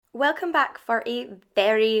Welcome back for a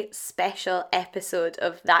very special episode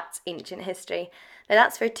of That's Ancient History. Now,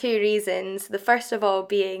 that's for two reasons. The first of all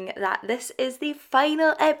being that this is the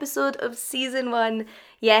final episode of season 1.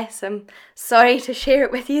 Yes, I'm sorry to share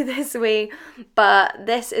it with you this way, but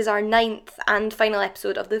this is our 9th and final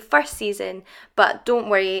episode of the first season. But don't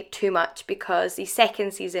worry too much because the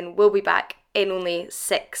second season will be back in only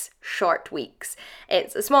 6 short weeks.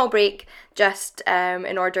 It's a small break just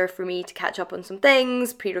in order for me to catch up on some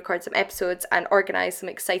things, pre-record some episodes and organise some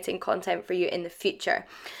exciting content for you in the future.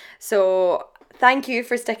 So thank you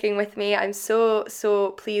for sticking with me. I'm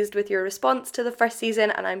so pleased with your response to the first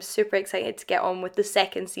season and I'm super excited to get on with the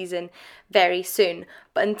second season very soon.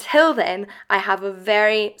 But until then, I have a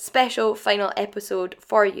very special final episode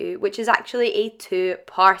for you, which is actually a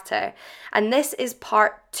 2-parter. And this is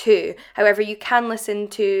part 2. However, you can listen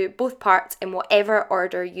to both parts in whatever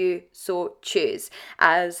order you so choose,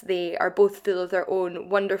 as they are both full of their own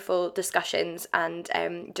wonderful discussions and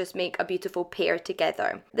just make a beautiful pair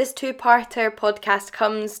together. This 2-parter podcast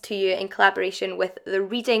comes to you in collaboration with the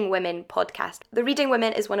Reading Women podcast. The Reading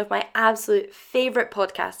Women is one of my absolute favourite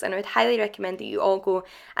podcasts, and I would highly recommend that you all go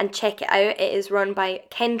and check it out. It is run by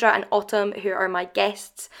Kendra and Autumn, who are my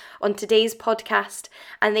guests on today's podcast,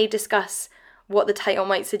 and they discuss what the title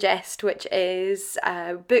might suggest, which is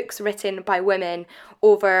books written by women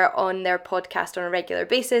over on their podcast on a regular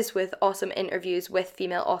basis with awesome interviews with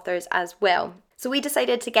female authors as well. So we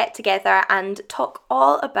decided to get together and talk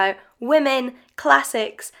all about women,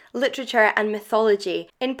 classics, literature and mythology.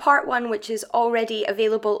 In part 1, which is already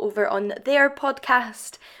available over on their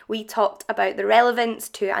podcast, we talked about the relevance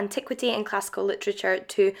to antiquity and classical literature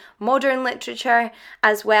to modern literature,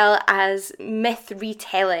 as well as myth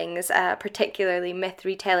retellings, particularly myth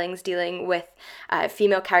retellings dealing with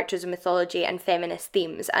female characters in mythology and feminist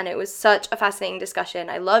themes. And it was such a fascinating discussion.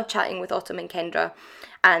 I loved chatting with Autumn and Kendra,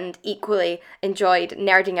 and equally enjoyed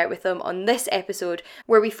nerding out with them on this episode,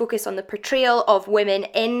 where we focus on the portrayal of women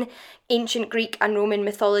in ancient Greek and Roman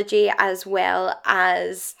mythology, as well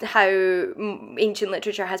as how ancient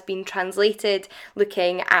literature has been translated,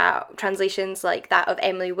 looking at translations like that of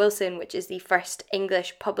Emily Wilson, which is the first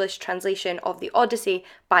English published translation of the Odyssey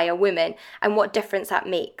by a woman, and what difference that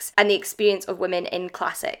makes, and the experience of women in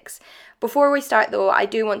classics. Before we start though, I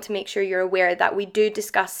do want to make sure you're aware that we do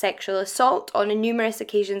discuss sexual assault on numerous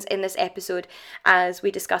occasions in this episode, as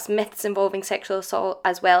we discuss myths involving sexual assault,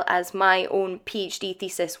 as well as my own PhD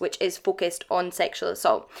thesis, which is focused on sexual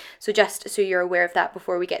assault. So just so you're aware of that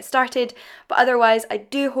before we get started. But otherwise, I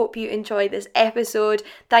do hope you enjoy this episode.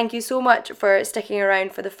 Thank you so much for sticking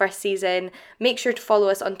around for the first season. Make sure to follow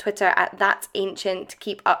us on Twitter at That's Ancient to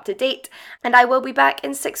keep up to date. And I will be back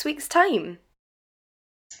in 6 weeks' time.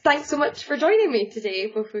 Thanks so much for joining me today,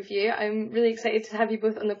 both of you. I'm really excited to have you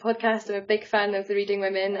both on the podcast. I'm a big fan of the Reading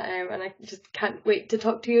Women, and I just can't wait to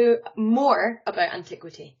talk to you more about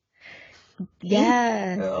antiquity.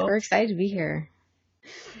 Yes, we're excited to be here.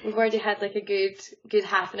 We've already had like a good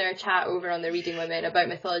half an hour chat over on the Reading Women about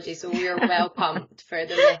mythology, so we are well pumped for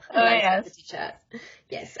the antiquity chat.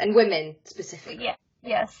 Yes, and women specifically. Yeah,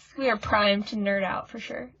 yes, we are primed to nerd out for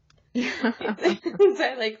sure. That's what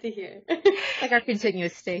I like to hear. Like our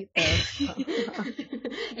continuous state, though.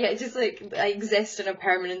 Yeah, just like I exist in a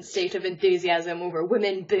permanent state of enthusiasm over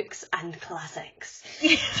women, books, and classics.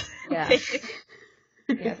 Yeah.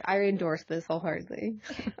 Yes, I endorse this wholeheartedly.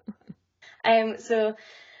 So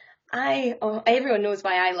everyone knows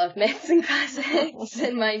why I love myths and classics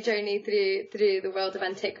in my journey through the world of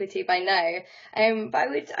antiquity by now.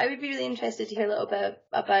 But I would be really interested to hear a little bit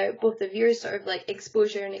about both of your sort of like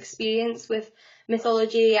exposure and experience with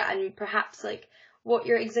mythology, and perhaps like what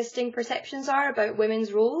your existing perceptions are about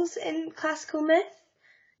women's roles in classical myth,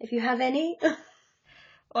 if you have any. Well,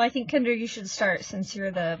 I think, Kendra, you should start since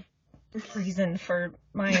you're the reason for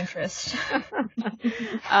my interest.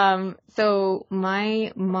 So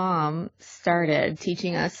my mom started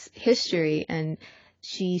teaching us history, and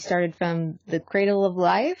she started from the cradle of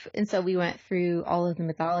life, and so we went through all of the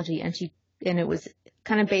mythology, and it was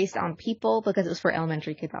kind of based on people because it was for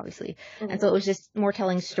elementary kids, obviously. Mm-hmm. And so it was just more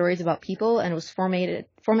telling stories about people, and it was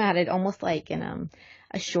formatted almost like in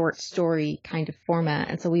a short story kind of format.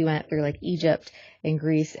 And so we went through like Egypt and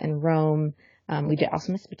Greece and Rome. We did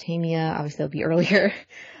also Mesopotamia, obviously that'll be earlier.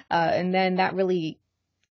 And then that really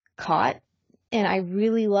caught, and I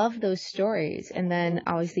really loved those stories. And then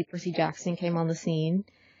obviously Percy Jackson came on the scene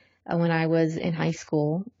when I was in high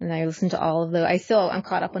school, and I listened to all of those. I'm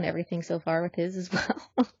caught up on everything so far with his as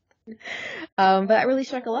well. But that really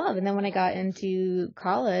struck a love. And then when I got into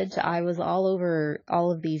college, I was all over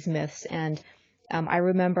all of these myths, and I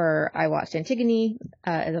remember I watched Antigone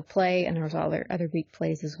as a play, and there was other Greek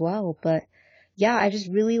plays as well. But yeah, I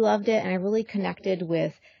just really loved it, and I really connected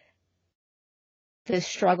with the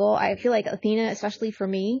struggle. I feel like Athena, especially for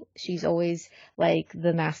me, she's always like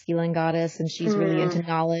the masculine goddess, and she's really into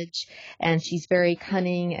knowledge, and she's very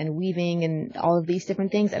cunning and weaving and all of these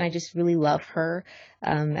different things, and I just really love her.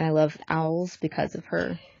 And I love owls because of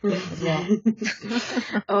her as well.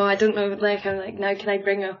 Oh, I don't know, like, I'm like, now can I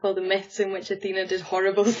bring up all the myths in which Athena did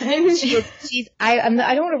horrible things? I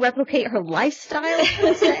don't want to replicate her lifestyle,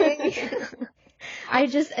 per se. I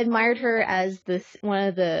just admired her as one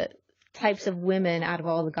of the types of women out of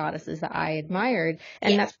all the goddesses that I admired,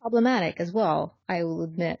 and that's problematic as well, I will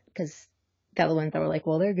admit, because the other ones that were like,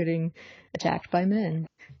 well, they're getting attacked by men.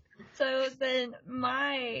 So then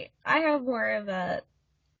I have more of a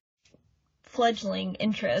fledgling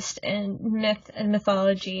interest in myth and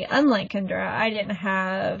mythology. Unlike Kendra, I didn't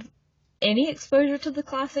have any exposure to the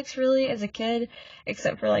classics really as a kid,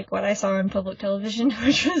 except for like what I saw on public television,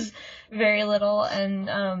 which was very little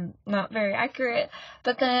and not very accurate.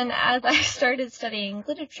 But then as I started studying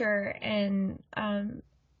literature and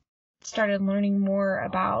started learning more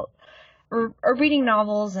about or reading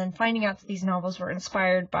novels and finding out that these novels were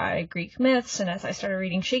inspired by Greek myths, and as I started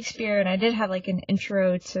reading Shakespeare, and I did have like an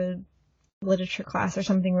intro to literature class or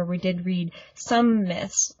something where we did read some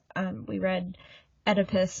myths. We read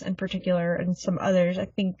Oedipus in particular, and some others. I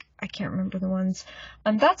can't remember the ones.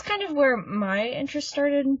 That's kind of where my interest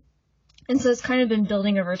started. And so it's kind of been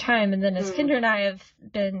building over time. And then as Kendra and I have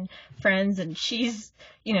been friends, and she's,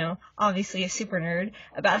 obviously a super nerd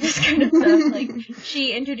about this kind of stuff. Like,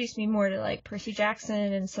 she introduced me more to like Percy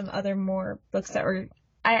Jackson and some other more books that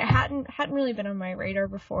I hadn't really been on my radar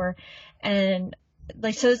before. And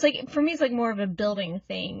like, so it's like, for me, it's like more of a building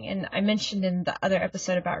thing. And I mentioned in the other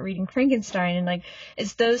episode about reading Frankenstein, and like,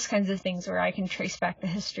 it's those kinds of things where I can trace back the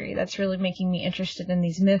history that's really making me interested in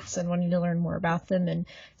these myths and wanting to learn more about them and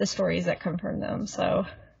the stories that come from them. So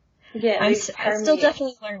yeah, I'm still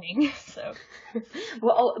definitely learning. So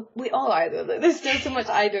well, we all are though. There's still so much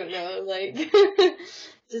I don't know. Like,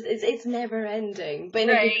 just it's never ending. But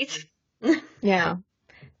right. Yeah,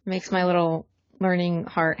 makes my little learning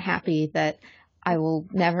heart happy that I will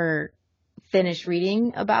never finish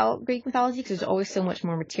reading about Greek mythology because there's always so much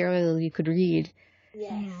more material you could read.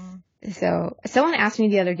 Yes. So someone asked me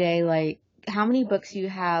the other day, like, how many books you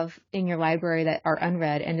have in your library that are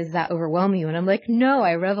unread, and does that overwhelm you? And I'm like, no,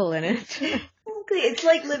 I revel in it. Exactly. It's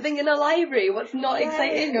like living in a library. What's not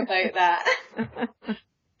exciting about that?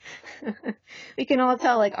 We can all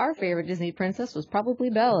tell, like, our favorite Disney princess was probably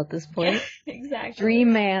Belle at this point. Exactly.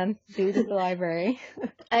 Dream man, dude at the library.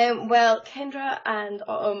 Well, Kendra and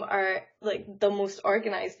Autumn are like the most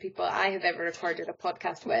organized people I have ever recorded a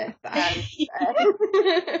podcast with.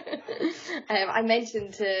 And I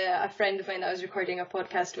mentioned to a friend of mine that I was recording a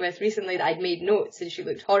podcast with recently that I'd made notes, and she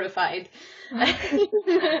looked horrified. And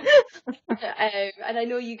I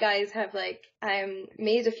know you guys have like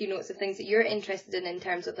made a few notes of things that you're interested in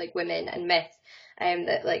terms of like women and myth,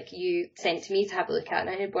 that like you sent to me to have a look at, and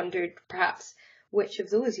I had wondered perhaps which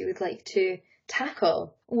of those you would like to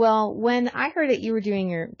tackle. Well, when I heard that you were doing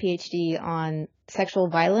your PhD on sexual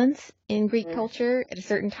violence in Greek culture at a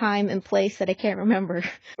certain time and place that I can't remember.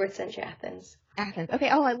 4th century Athens. Athens. Okay.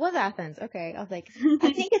 Oh, it was Athens. Okay. I was like,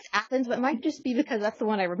 I think it's Athens, but it might just be because that's the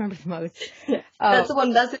one I remember the most. That's the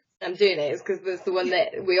one. That's the reason I'm doing it, is because that's the one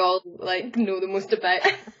that we all like know the most about.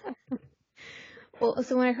 Well,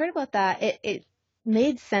 so when I heard about that, it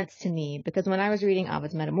made sense to me, because when I was reading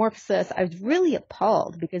Ovid's Metamorphoses, I was really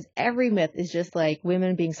appalled because every myth is just like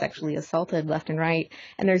women being sexually assaulted left and right,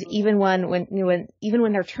 and there's even one when even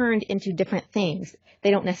when they're turned into different things,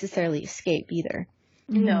 they don't necessarily escape either.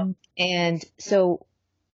 No. And so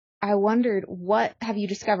I wondered, what have you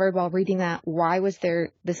discovered while reading that? Why was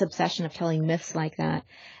there this obsession of telling myths like that,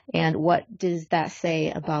 and what does that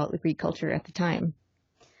say about the Greek culture at the time?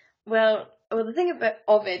 Well, the thing about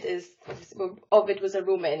Ovid is, Ovid was a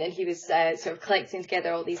Roman, and he was sort of collecting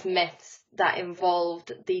together all these myths that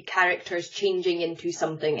involved the characters changing into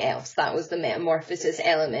something else. That was the metamorphosis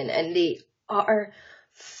element, and they are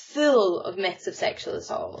full of myths of sexual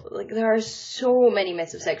assault. Like, there are so many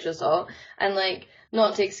myths of sexual assault, and like,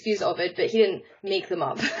 not to excuse Ovid, but he didn't make them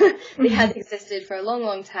up. They had existed for a long,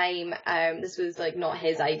 long time. This was like not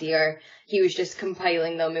his idea. He was just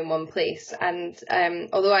compiling them in one place. And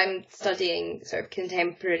although I'm studying sort of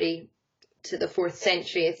contemporary to the 4th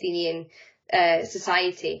century Athenian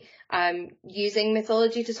society, I'm using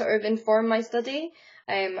mythology to sort of inform my study,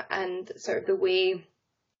 and sort of the way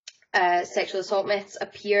sexual assault myths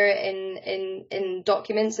appear in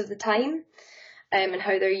documents of the time. and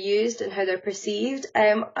how they're used and how they're perceived.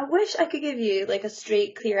 I wish I could give you like a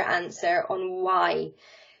straight, clear answer on why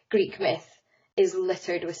Greek myth is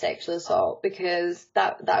littered with sexual assault, because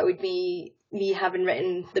that would be me having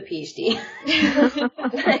written the PhD.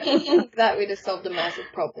 That would have solved a massive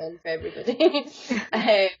problem for everybody.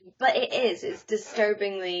 But it's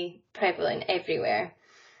disturbingly prevalent everywhere.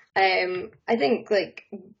 I think like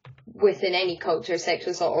within any culture,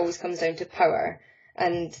 sexual assault always comes down to power,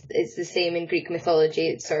 and it's the same in Greek mythology.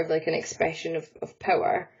 It's sort of like an expression of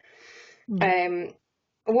power.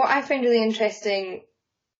 What I find really interesting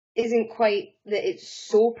isn't quite that it's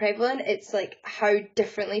so prevalent, it's like how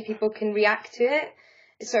differently people can react to it.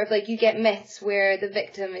 It's sort of like you get myths where the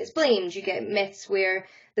victim is blamed, you get myths where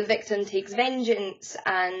the victim takes vengeance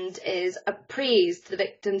and is appraised, the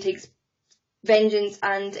victim takes vengeance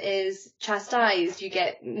and is chastised, you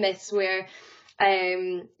get myths where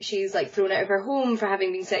she's like thrown out of her home for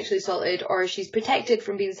having been sexually assaulted, or she's protected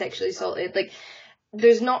from being sexually assaulted. Like,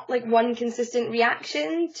 there's not like one consistent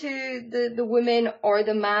reaction to the woman or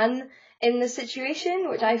the man in the situation,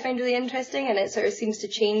 which I find really interesting, and it sort of seems to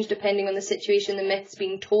change depending on the situation the myth's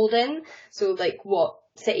being told in. So like what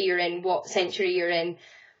city you're in, what century you're in,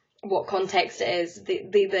 what context it is,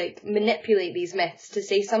 they like manipulate these myths to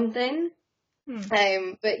say something.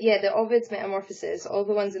 But yeah, the Ovid's Metamorphoses, all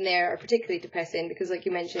the ones in there are particularly depressing because, like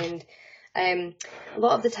you mentioned, a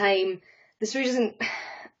lot of the time the story doesn't,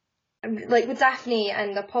 like with Daphne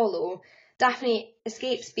and Apollo, Daphne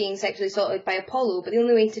escapes being sexually assaulted by Apollo, but the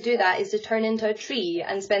only way to do that is to turn into a tree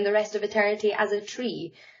and spend the rest of eternity as a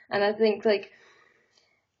tree. And I think like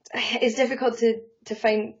it's difficult to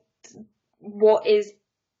find what is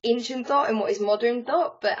ancient thought and what is modern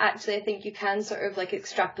thought, but actually I think you can sort of like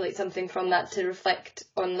extrapolate something from that to reflect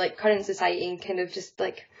on like current society and kind of just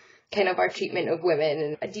like kind of our treatment of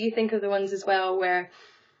women. And do you think of the ones as well where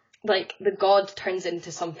like the god turns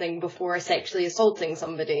into something before sexually assaulting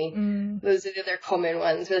somebody? Those are the other common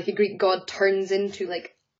ones where like a Greek god turns into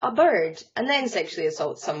like a bird and then sexually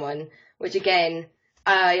assaults someone, which again,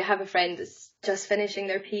 I have a friend that's just finishing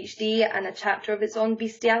their PhD and a chapter of its on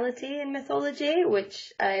bestiality in mythology,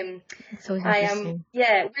 which I am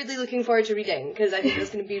really looking forward to reading, because I think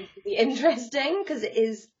it's going to be really interesting because it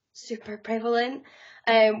is super prevalent.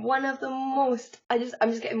 One of the most, I'm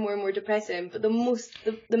just getting more and more depressing, but the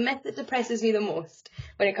myth that depresses me the most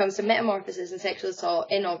when it comes to metamorphosis and sexual assault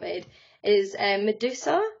in Ovid is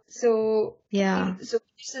Medusa. So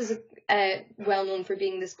Medusa's well known for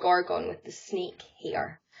being this gorgon with the snake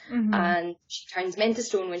hair. And she turns men to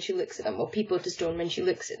stone when she looks at them, or people to stone when she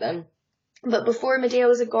looks at them. But before Medea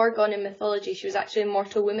was a gorgon in mythology, she was actually a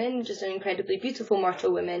mortal woman, just an incredibly beautiful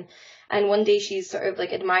mortal woman. And one day she's sort of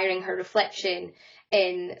like admiring her reflection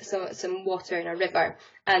in some water in a river,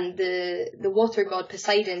 and the water god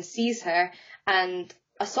Poseidon sees her and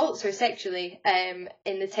assaults her sexually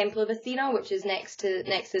in the temple of Athena, which is next to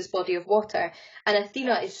this body of water. And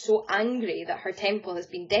Athena is so angry that her temple has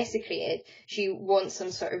been desecrated, she wants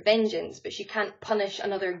some sort of vengeance, but she can't punish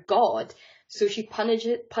another god, so she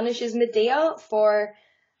punishes Medea for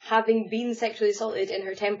having been sexually assaulted in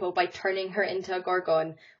her temple by turning her into a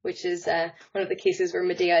gorgon, which is one of the cases where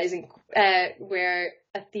where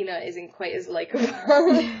Athena isn't quite as likable.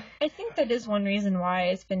 I think that is one reason why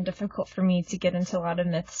it's been difficult for me to get into a lot of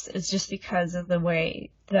myths, is just because of the way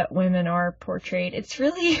that women are portrayed. It's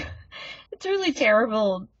really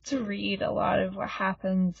terrible to read a lot of what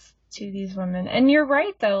happens to these women. And you're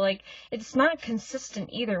right, though, like, it's not consistent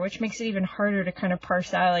either, which makes it even harder to kind of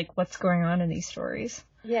parse out, like, what's going on in these stories.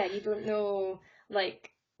 Yeah, you don't know,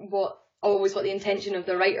 like, what the intention of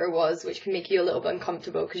the writer was, which can make you a little bit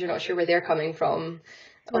uncomfortable because you're not sure where they're coming from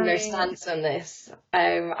on their stance on this.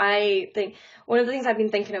 I think one of the things I've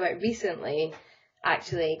been thinking about recently,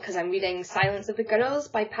 actually, because I'm reading Silence of the Girls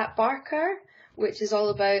by Pat Barker, which is all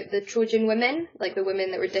about the Trojan women, like the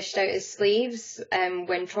women that were dished out as slaves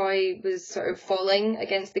when Troy was sort of falling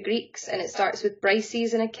against the Greeks, and it starts with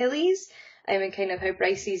Briseis and Achilles. And kind of how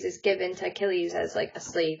Briseis is given to Achilles as like a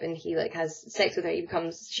slave, and he like has sex with her.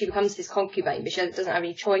 She becomes his concubine, but she doesn't have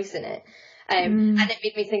any choice in it. And it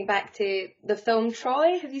made me think back to the film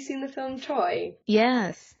Troy. Have you seen the film Troy?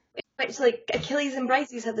 Yes. Which like Achilles and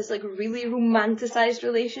Briseis have this like really romanticized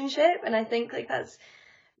relationship, and I think like that's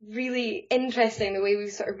really interesting the way we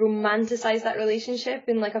sort of romanticize that relationship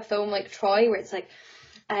in like a film like Troy, where it's like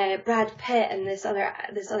Brad Pitt and this other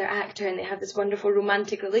actor, and they have this wonderful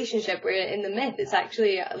romantic relationship, where in the myth it's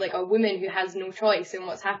actually like a woman who has no choice in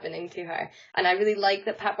what's happening to her. And I really like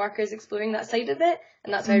that Pat Barker is exploring that side of it,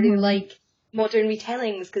 and that's why I really like modern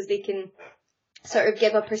retellings, because they can sort of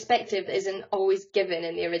give a perspective that isn't always given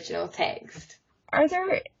in the original text. Are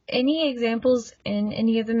there any examples in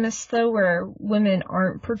any of the myths, though, where women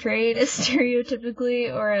aren't portrayed as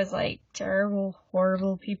stereotypically or as, like, terrible,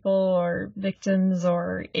 horrible people or victims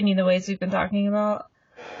or any of the ways we've been talking about?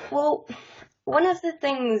 Well, one of the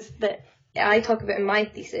things that I talk about in my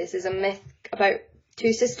thesis is a myth about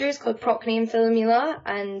two sisters called Procne and Philomela,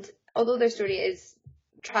 and although their story is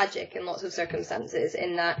tragic in lots of circumstances,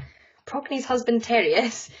 in that Procne's husband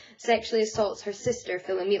Tereus sexually assaults her sister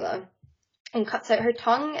Philomela and cuts out her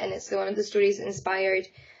tongue, and it's one of the stories that inspired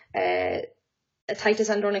Titus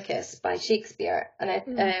Andronicus by Shakespeare. And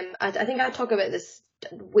I think I talk about this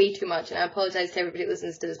way too much, and I apologise to everybody who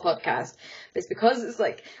listens to this podcast, but it's because it's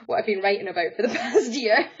like what I've been writing about for the past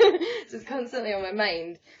year, so it's constantly on my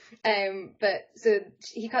mind. But so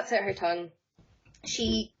he cuts out her tongue.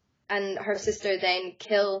 She and her sister then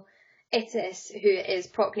kill Itys, who is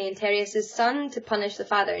Procne and Tereus' son, to punish the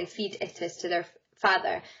father and feed Itys to their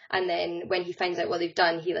father. And then when he finds out what they've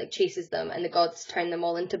done, he like chases them, and the gods turn them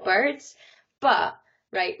all into birds. But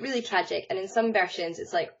right, really tragic. And in some versions,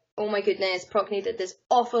 it's like, oh my goodness, Procne did this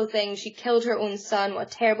awful thing. She killed her own son. What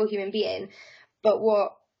a terrible human being. But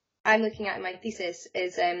what I'm looking at in my thesis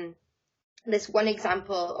is this one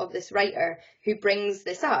example of this writer who brings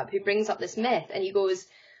this up, who brings up this myth, and he goes,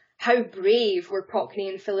 how brave were Procne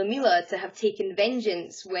and Philomela to have taken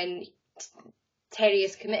vengeance when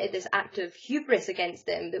Tereus committed this act of hubris against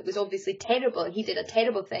them that was obviously terrible, and he did a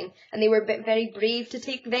terrible thing, and they were very brave to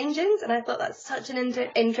take vengeance. And I thought that's such an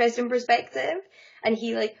interesting perspective. And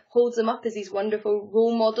he like holds them up as these wonderful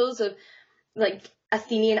role models of like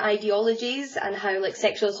Athenian ideologies, and how like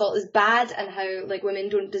sexual assault is bad, and how like women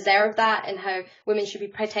don't deserve that, and how women should be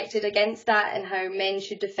protected against that, and how men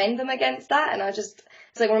should defend them against that. And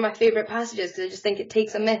it's like one of my favourite passages, because I just think it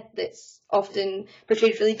takes a myth that's often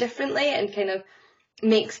portrayed really differently and kind of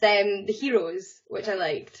makes them the heroes, which I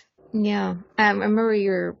liked. Yeah. I remember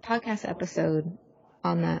your podcast episode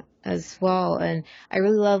on that as well, and I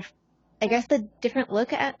really love, I guess, the different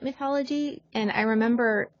look at mythology. And I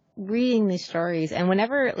remember reading these stories, and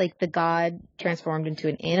whenever like the god transformed into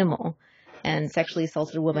an animal and sexually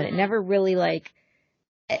assaulted a woman, it never really like,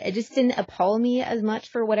 it just didn't appall me as much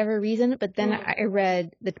for whatever reason. But then I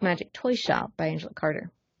read The Magic Toy Shop by Angela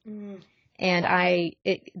Carter. And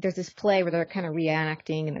there's this play where they're kind of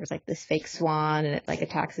reenacting, and there's like this fake swan, and it like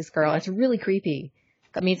attacks this girl. It's really creepy.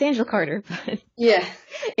 I mean, it's Angela Carter, but yeah,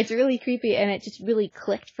 it's really creepy, and it just really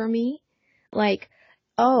clicked for me. Like,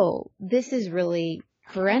 oh, this is really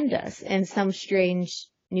horrendous in some strange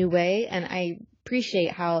new way. And I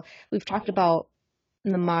appreciate how we've talked about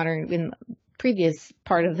in the previous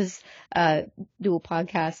part of this dual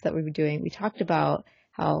podcast that we were doing, we talked about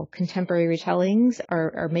how contemporary retellings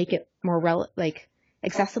are make it more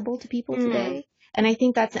accessible to people today. And I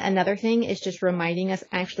think that's another thing, is just reminding us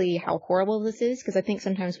actually how horrible this is, because I think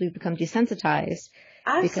sometimes we've become desensitized.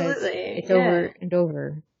 Absolutely. Because it's over and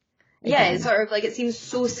over. Yeah, it's sort of like, it seems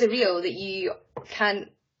so surreal that you can't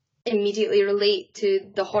immediately relate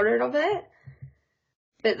to the horror of it.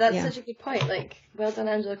 But that's such a good point. Like, well done,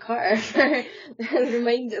 Angela Carter, for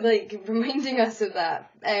reminding us of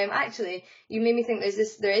that. Actually, you made me think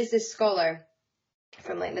there is this scholar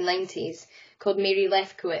from like the 90s called Mary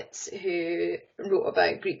Lefkowitz, who wrote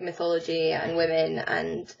about Greek mythology and women,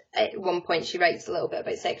 and at one point she writes a little bit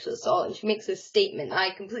about sexual assault, and she makes this statement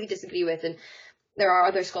I completely disagree with, and there are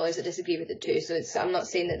other scholars that disagree with it too, so I'm not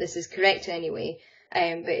saying that this is correct in any way,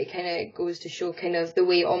 but it kind of goes to show kind of the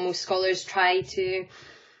way almost scholars try to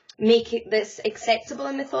make this acceptable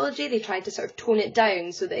in mythology. They try to sort of tone it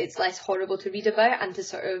down so that it's less horrible to read about, and to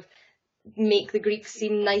sort of make the Greeks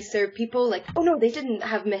seem nicer people. Like, oh no, they didn't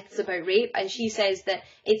have myths about rape. And she says that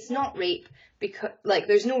it's not rape, because like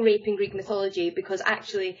there's no rape in Greek mythology, because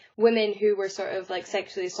actually women who were sort of like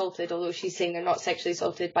sexually assaulted, although she's saying they're not sexually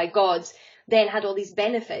assaulted by gods, then had all these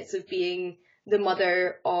benefits of being the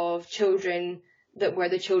mother of children that were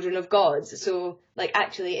the children of gods. So like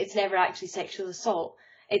actually it's never actually sexual assault.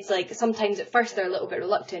 It's like sometimes at first they're a little bit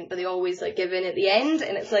reluctant, but they always like give in at the end,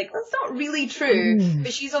 and it's like, that's not really true.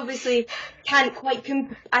 But she's obviously can't quite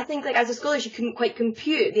I think like as a scholar she couldn't quite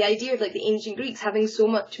compute the idea of like the ancient Greeks having so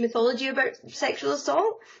much mythology about sexual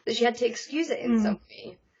assault that she had to excuse it in some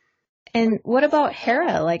way. And what about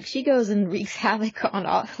Hera? Like, she goes and wreaks havoc on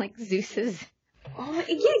all like Zeus's. Oh, yeah,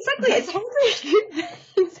 exactly. It's hungry.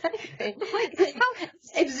 Exactly.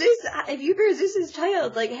 If you were Zeus's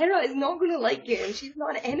child, like, Hera is not going to like you, and she's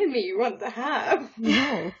not an enemy you want to have.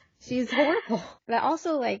 No, she's horrible. That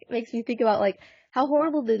also, like, makes me think about, like, how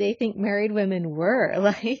horrible do they think married women were?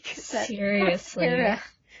 Like, seriously. Hera,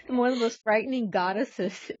 one of the most frightening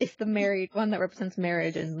goddesses, is the married one that represents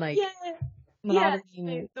marriage and, like,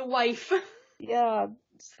 monogamy. The wife. Yeah,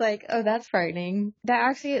 it's like, oh, that's frightening. That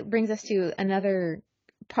actually brings us to another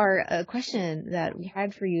a question that we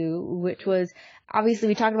had for you, which was, obviously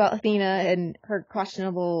we talked about Athena and her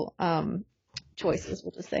questionable choices,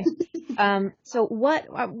 we'll just say. So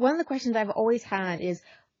one of the questions I've always had is,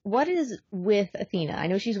 what is with Athena? I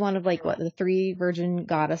know she's one of the 3 virgin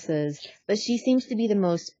goddesses, but she seems to be the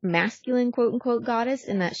most masculine, quote unquote, goddess,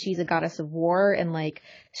 in that she's a goddess of war and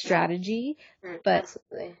strategy, but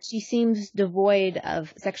Absolutely. she seems devoid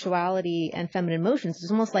of sexuality and feminine emotions.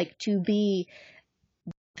 It's almost like, to be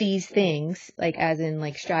these things, as in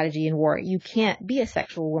strategy and war, you can't be a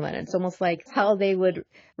sexual woman. It's almost like how they would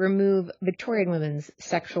remove Victorian women's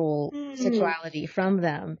sexuality from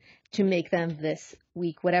them to make them this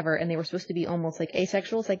weak whatever, and they were supposed to be almost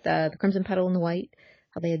asexual. It's like the Crimson Petal and the White,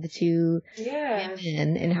 how they had the 2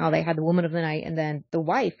 women, and how they had the woman of the night and then the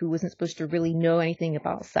wife who wasn't supposed to really know anything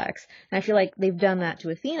about sex. And I feel like they've done that to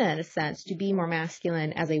Athena in a sense. To be more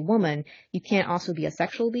masculine as a woman, you can't also be a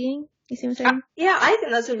sexual being. You see what I'm saying? Yeah, I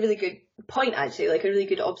think that's a really good point, actually, a really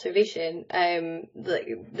good observation.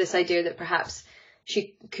 This idea that perhaps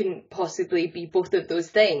she couldn't possibly be both of those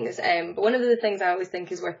things. But one of the things I always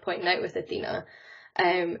think is worth pointing out with Athena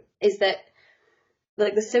is that,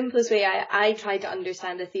 the simplest way I try to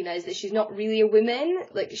understand Athena is that she's not really a woman.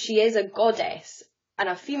 She is a goddess and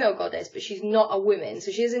a female goddess, but she's not a woman.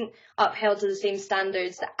 So she isn't upheld to the same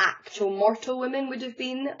standards that actual mortal women would have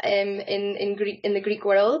been in the Greek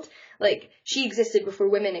world. She existed before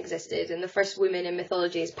women existed, and the first woman in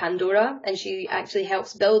mythology is Pandora, and she actually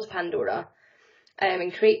helps build Pandora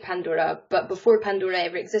and create Pandora. But before Pandora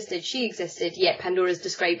ever existed, she existed, yet Pandora is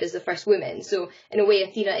described as the first woman. So in a way,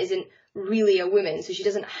 Athena isn't really a woman, so she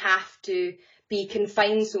doesn't have to be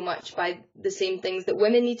confined so much by the same things that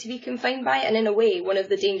women need to be confined by. And in a way, one of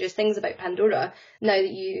the dangerous things about Pandora, now that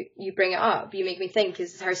you bring it up, you make me think,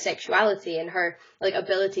 is her sexuality and her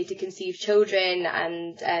ability to conceive children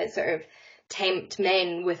and sort of tempt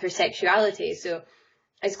men with her sexuality. So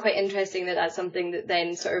it's quite interesting that that's something that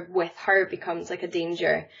then sort of with her becomes a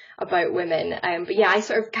danger about women. But yeah, I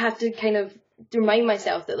sort of have to kind of remind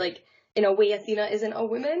myself that in a way Athena isn't a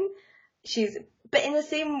woman. But in the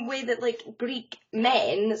same way that Greek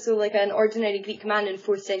men, so an ordinary Greek man in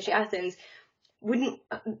 4th century Athens,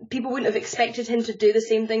 people wouldn't have expected him to do the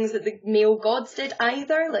same things that the male gods did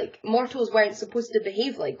either. Mortals weren't supposed to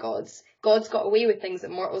behave like gods. Gods got away with things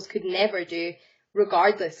that mortals could never do,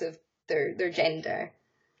 regardless of their gender.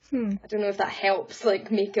 I don't know if that helps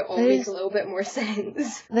make it all make a little bit more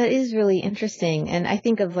sense. That is really interesting. And I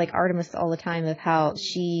think of Artemis all the time, of how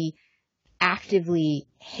she actively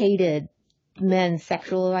hated men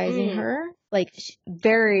sexualizing her.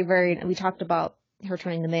 Very, very, we talked about her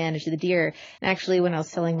turning the man into the deer. And actually, when I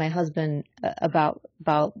was telling my husband about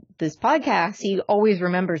this podcast, he always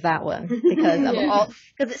remembers that one because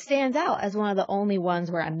because it stands out as one of the only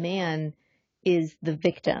ones where a man is the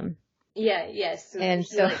victim. Yeah, yes. And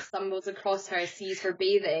he stumbles across her, sees her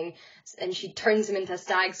bathing, and she turns him into a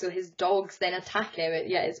stag, so his dogs then attack him.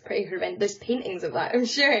 It's pretty horrendous. There's paintings of that, I'm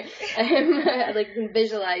sure. I can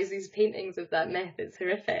visualise these paintings of that myth. It's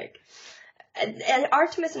horrific. And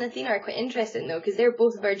Artemis and Athena are quite interesting, though, because they're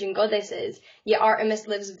both virgin goddesses, yet Artemis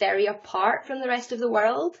lives very apart from the rest of the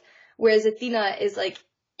world, whereas Athena is,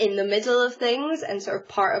 in the middle of things and sort of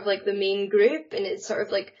part of, the main group, and it's sort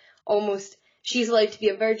of, almost... She's allowed to be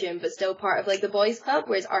a virgin, but still part of, the boys' club,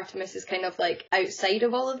 whereas Artemis is kind of, outside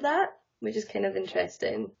of all of that, which is kind of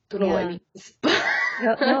interesting. Don't know what it means.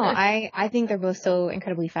 No, I think they're both so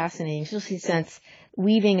incredibly fascinating, especially since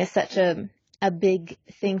weaving is such a big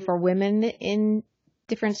thing for women in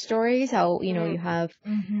different stories. How, you have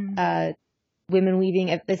women weaving,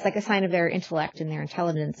 it's a sign of their intellect and their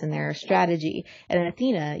intelligence and their strategy. And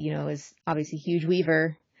Athena, is obviously a huge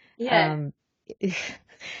weaver. Yeah.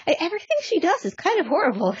 Everything she does is kind of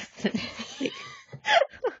horrible.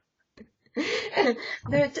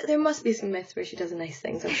 There must be some myths where she does nice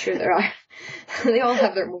things. I'm sure there are. They all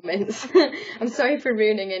have their moments. I'm sorry for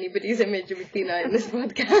ruining anybody's image of Athena in this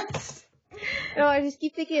podcast. No, I just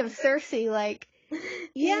keep thinking of Circe, thinking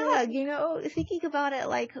about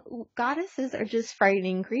it, goddesses are just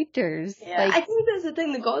frightening creatures. Yeah, I think that's the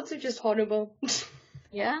thing, the gods are just horrible.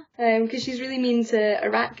 Yeah? Because she's really mean to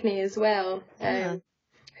Arachne as well.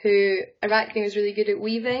 Arachne was really good at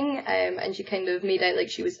weaving, and she kind of made out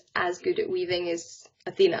she was as good at weaving as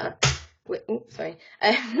Athena.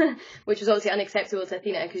 Which was obviously unacceptable to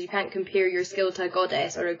Athena, because you can't compare your skill to a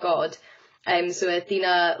goddess or a god. So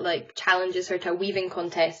Athena challenges her to a weaving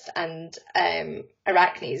contest, and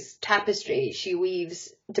Arachne's tapestry she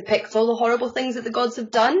weaves depicts all the horrible things that the gods have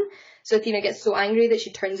done. So Athena gets so angry that she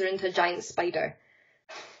turns her into a giant spider.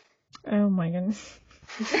 Oh my goodness.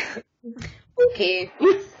 Okay.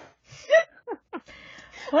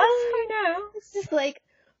 Well, you know. It's just like,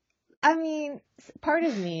 I mean, part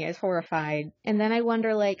of me is horrified, and then I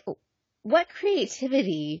wonder, like, what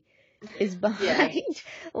creativity is behind,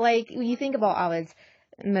 like, when you think about Ovid's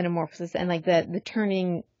metamorphosis and, like, the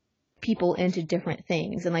turning people into different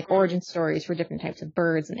things and, like, origin stories for different types of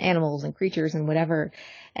birds and animals and creatures and whatever,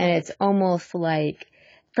 and it's almost like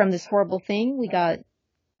from this horrible thing, we got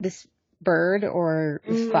this bird or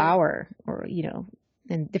this flower or, you know,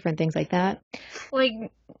 and different things like that. Like,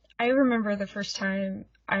 I remember the first time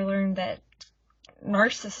I learned that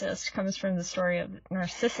Narcissus comes from the story of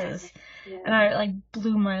Narcissus, and I, like,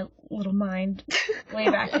 blew my little mind way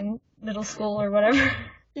back in middle school or whatever.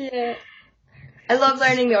 Yeah. I love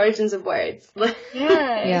learning the origins of words.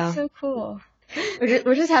 Yeah, it's so cool.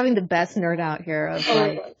 We're just having the best nerd out here of,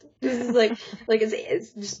 like, this is like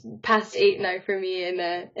it's just past 8 now for me in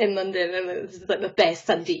London, and this is like the best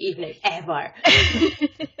Sunday evening ever.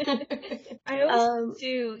 I always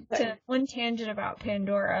do to one tangent about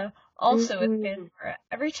Pandora. Also with Pandora,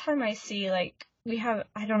 every time I see, like, we have,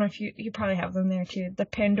 I don't know if you probably have them there too, the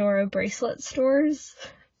Pandora bracelet stores.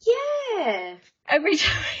 Yeah. Every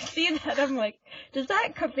time I see that, I'm like, does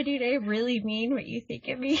that company name really mean what you think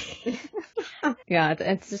it means? Yeah,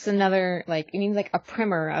 it's just another, like, it means like a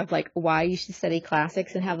primer of, like, why you should study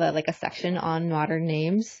classics and have a section on modern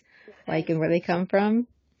names, like, and where they come from.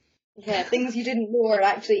 Yeah, things you didn't know are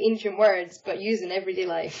actually ancient words, but used in everyday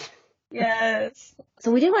life. Yes.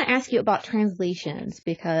 So we did want to ask you about translations,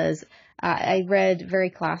 because I read very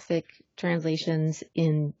classic translations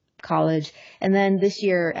in college, and then this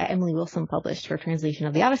year Emily Wilson published her translation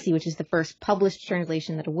of the Odyssey, which is the first published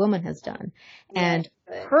translation that a woman has done. And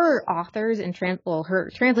her authors and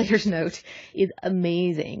her translator's note is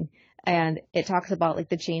amazing, and it talks about, like,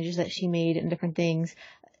 the changes that she made and different things.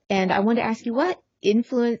 And I wanted to ask you what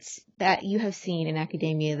influence that you have seen in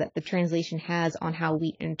academia that the translation has on how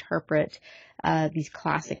we interpret these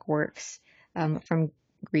classic works from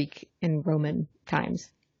Greek and Roman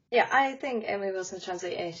times. Yeah, I think Emily Wilson's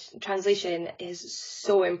translation is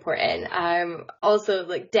so important. Also,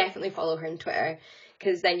 like, definitely follow her on Twitter,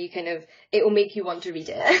 because then you it will make you want to read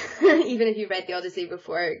it. Even if you've read the Odyssey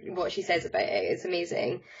before, what she says about it is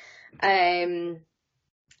amazing.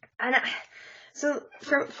 So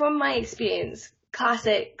from my experience,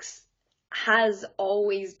 classics has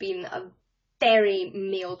always been a very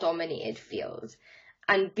male-dominated field.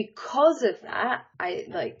 And because of that,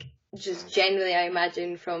 just generally, I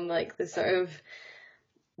imagine from, like, the sort of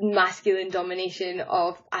masculine domination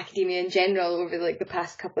of academia in general over, like, the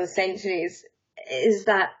past couple of centuries, is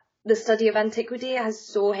that the study of antiquity has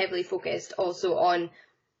so heavily focused also on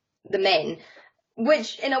the men,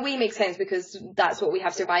 which in a way makes sense because that's what we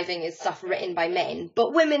have surviving is stuff written by men.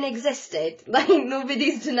 But women existed, like,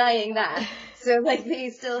 nobody's denying that. So, like, they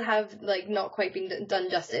still have, like, not quite been done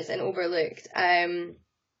justice and overlooked.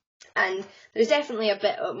 And there's definitely a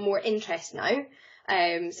bit more interest now,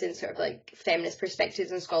 since sort of, like, feminist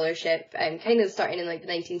perspectives and scholarship, kind of starting in, like, the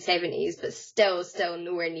 1970s, but still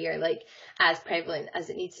nowhere near, like, as prevalent as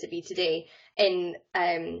it needs to be today in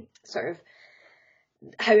sort of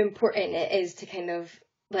how important it is to kind of,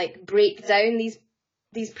 like, break down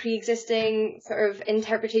these pre-existing sort of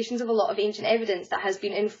interpretations of a lot of ancient evidence that has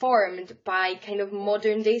been informed by kind of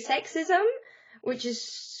modern day sexism, which is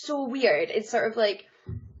so weird. It's sort of like,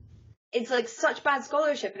 it's like such bad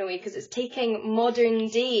scholarship in a way, because it's taking modern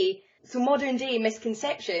day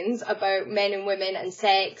misconceptions about men and women and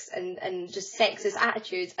sex and just sexist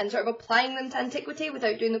attitudes and sort of applying them to antiquity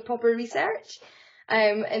without doing the proper research.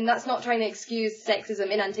 And that's not trying to excuse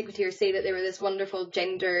sexism in antiquity or say that they were this wonderful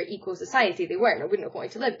gender equal society. They weren't. I wouldn't have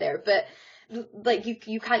wanted to live there. But, like,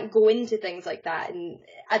 you can't go into things like that. And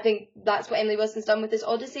I think that's what Emily Wilson's done with this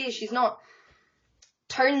Odyssey, is she's not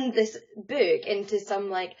turned this book into some,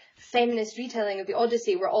 like, feminist retelling of the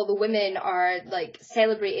Odyssey where all the women are, like,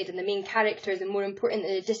 celebrated and the main characters are more important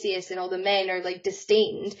than Odysseus and all the men are, like,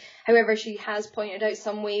 disdained. However, she has pointed out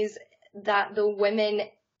some ways that the women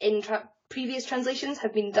in previous translations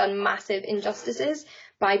have been done massive injustices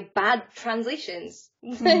by bad translations,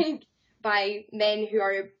 like, by men who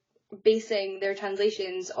are basing their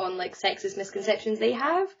translations on, like, sexist misconceptions they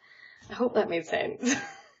have. I hope that made sense.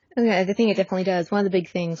 Okay, I think it definitely does. One of the big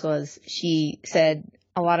things was she said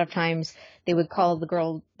a lot of times they would call the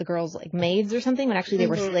girls like maids or something when actually they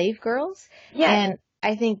were slave girls. Yeah. And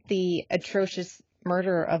I think the atrocious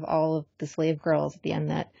murder of all of the slave girls at the end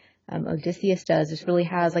that Odysseus does just really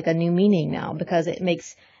has, like, a new meaning now, because it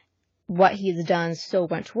makes what he's done so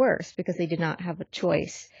much worse because they did not have a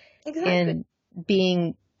choice in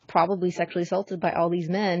being probably sexually assaulted by all these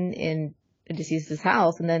men in Odysseus'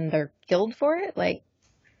 house, and then they're killed for it. Like,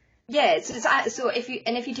 yeah, so if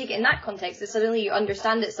you take it in that context, then suddenly you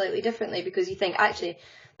understand it slightly differently, because you think, actually,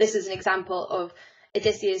 this is an example of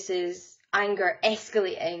Odysseus's anger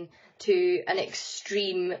escalating to an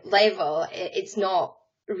extreme level. It's not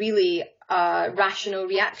really a rational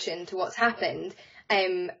reaction to what's happened.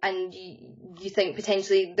 And you think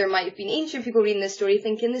potentially there might have been ancient people reading this story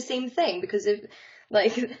thinking the same thing, because if,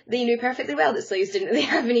 like, they knew perfectly well that slaves didn't really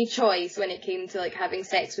have any choice when it came to, like, having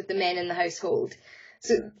sex with the men in the household.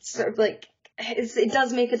 So sort of like it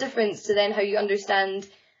does make a difference to then how you understand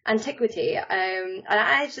antiquity. And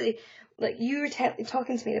I actually, like, you were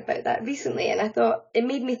talking to me about that recently, and I thought it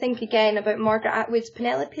made me think again about Margaret Atwood's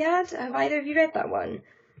Penelopiad. Have either of you read that one?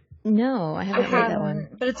 no, I haven't read that one.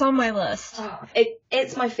 But it's on my list. Oh,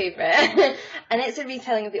 it's my favourite. And it's a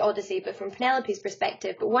retelling of the Odyssey, but from Penelope's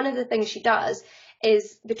perspective. But one of the things she does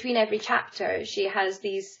is, between every chapter, she has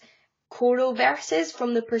these choral verses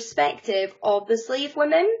from the perspective of the slave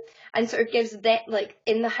women, and sort of gives that, like,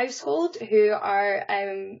 in the household, who are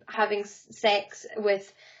having sex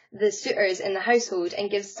with the suitors in the household,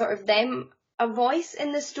 and gives sort of them a voice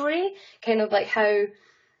in the story, kind of like how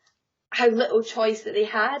little choice that they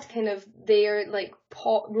had, kind of their, like,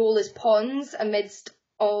 role as pawns amidst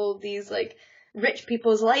all these, like, rich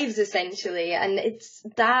people's lives, essentially. And it's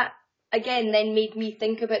that, again, then made me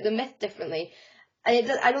think about the myth differently.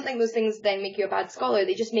 And I don't think those things then make you a bad scholar.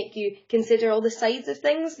 They just make you consider all the sides of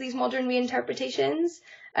things, these modern reinterpretations.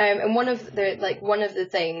 And one of the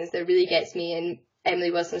things that really gets me in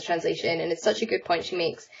Emily Wilson's translation, and it's such a good point she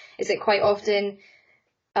makes, is that quite often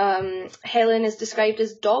Helen is described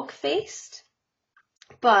as dog-faced.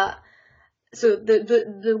 But so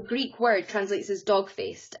the Greek word translates as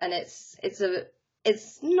dog-faced, and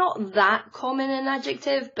it's not that common an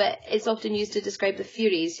adjective, but it's often used to describe the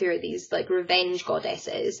Furies, who are these, like, revenge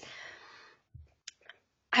goddesses.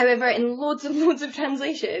 However, in loads and loads of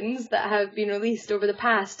translations that have been released over the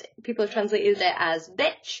past, people have translated it as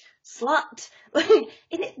bitch, slut, like, and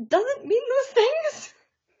it doesn't mean those things.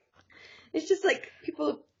 It's just like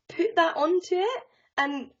people put that onto it,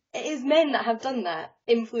 and it is men that have done that,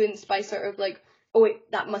 influenced by sort of like, oh,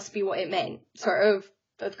 that must be what it meant, sort of.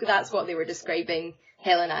 That's what they were describing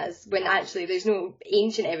Helen as, when actually there's no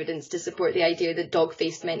ancient evidence to support the idea that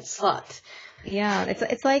dog-faced meant slut. Yeah,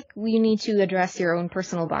 it's like you need to address your own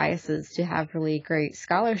personal biases to have really great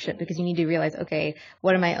scholarship, because you need to realize, okay,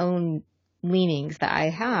 what are my own leanings that I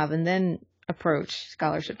have, and then approach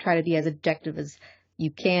scholarship. Try to be as objective as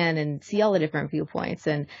you can and see all the different viewpoints.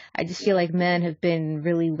 And I just feel like men have been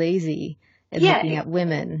really lazy in looking at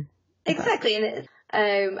women. Exactly, and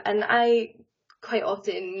I quite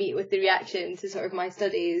often meet with the reaction to sort of my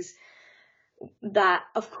studies that,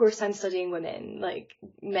 of course, I'm studying women. Like,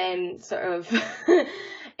 men sort of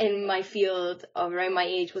in my field of around my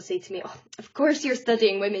age will say to me, oh, of course you're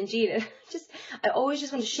studying women, Jean. And I always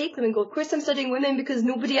just want to shake them and go, of course I'm studying women because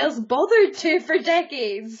nobody else bothered to for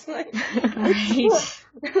decades. Like,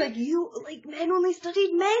 like, men only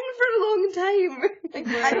studied men for a long time. Like,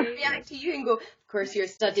 I react to you and go, of course you're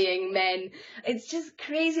studying men. It's just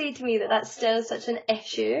crazy to me that that's still such an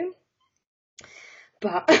issue.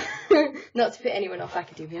 But not to put anyone off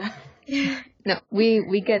academia. No,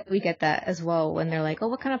 we get that as well when they're like, oh,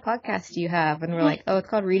 what kind of podcast do you have? And we're like, oh, it's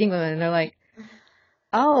called Reading Women. And they're like,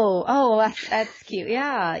 oh, that's cute.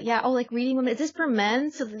 Yeah. Oh, like Reading Women. Is this for men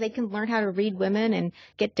so that they can learn how to read women and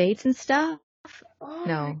get dates and stuff? Oh,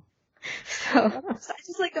 no. So I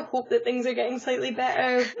just like to hope that things are getting slightly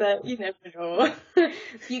better, but you never know.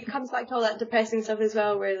 It comes back to all that depressing stuff as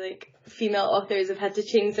well, where, like, female authors have had to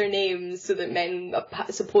change their names so that men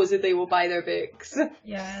supposedly will buy their books.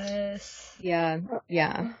 Yes. Yeah.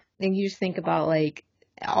 And you just think about, like,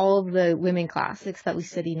 all of the women classics that we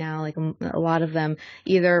study now, like a lot of them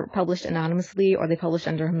either published anonymously or they published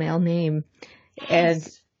under a male name.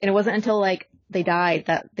 Yes. And it wasn't until, like, they died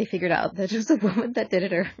that they figured out that it was a woman that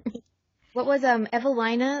did it. What was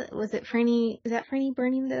Evelina? Was it Franny? Is that Franny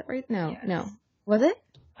Burney? That right? No, yes. No. Was it?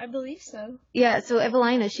 I believe so. Yeah. So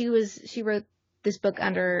Evelina, she wrote this book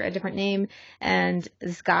under a different name, and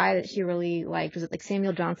this guy that she really liked, was it like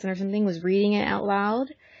Samuel Johnson or something, was reading it out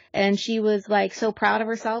loud, and she was like so proud of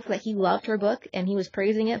herself that he loved her book and he was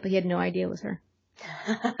praising it, but he had no idea it was her.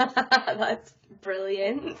 That's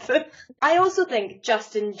brilliant. I also think,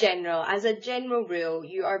 just in general, as a general rule,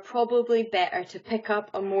 you are probably better to pick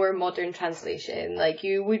up a more modern translation. Like,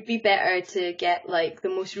 you would be better to get, like, the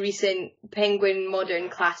most recent Penguin modern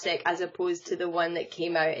classic as opposed to the one that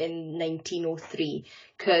came out in 1903,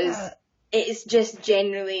 because it is just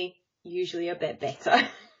generally usually a bit better.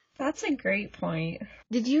 That's a great point.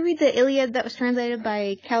 Did you read the Iliad that was translated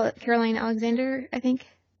by Caroline Alexander, I think?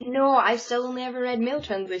 No, I've still only ever read male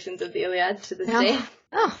translations of the Iliad to this No. day.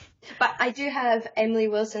 Oh, But I do have Emily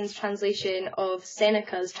Wilson's translation of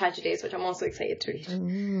Seneca's tragedies, which I'm also excited to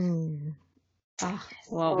read. Oh,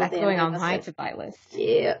 well, Oh, that's the going on Emily my Wilson. to-buy list.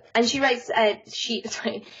 Yeah, and she writes,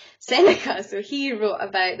 Seneca, so he wrote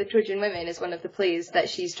about the Trojan women as one of the plays that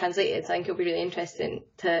she's translated, so I think it'll be really interesting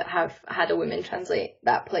to have had a woman translate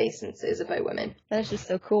that play since it is about women. That's just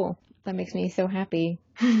so cool. That makes me so happy.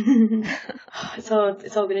 It's all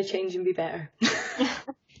going to change and be better.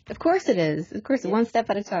 Of course it is. Of course, one step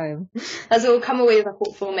at a time. As we'll come away with a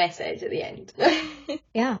hopeful message at the end.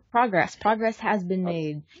 Yeah, progress. Progress has been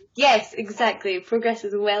made. Yes, exactly. Progress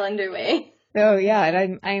is well underway. Oh yeah,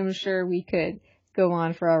 and I am sure we could go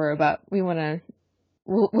on forever, but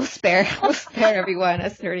we'll spare everyone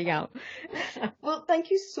us nerding out. Well, thank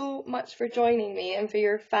you so much for joining me and for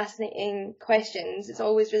your fascinating questions. It's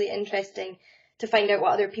always really interesting to find out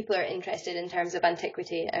what other people are interested in terms of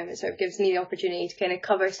antiquity. It sort of gives me the opportunity to kind of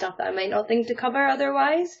cover stuff that I might not think to cover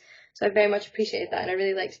otherwise. So I very much appreciate that, and I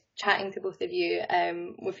really liked chatting to both of you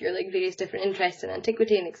with your like various different interests in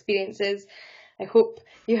antiquity and experiences. I hope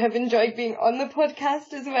you have enjoyed being on the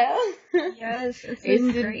podcast as well. Yes, it's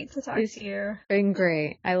been great to talk to you. It's been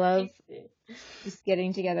great. I love just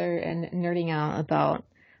getting together and nerding out about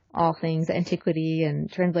all things antiquity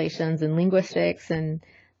and translations and linguistics and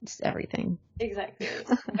just everything. Exactly.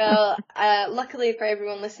 Well, luckily for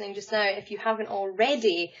everyone listening just now, if you haven't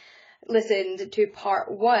already listened to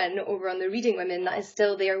part 1 over on the Reading Women, that is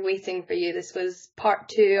still there waiting for you. This was part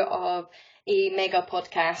 2 of a mega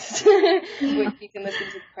podcast, which you can listen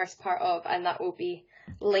to the first part of, and that will be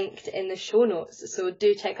linked in the show notes. So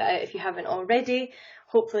do check that out if you haven't already.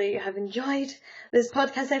 Hopefully you have enjoyed this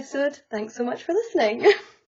podcast episode. Thanks so much for listening.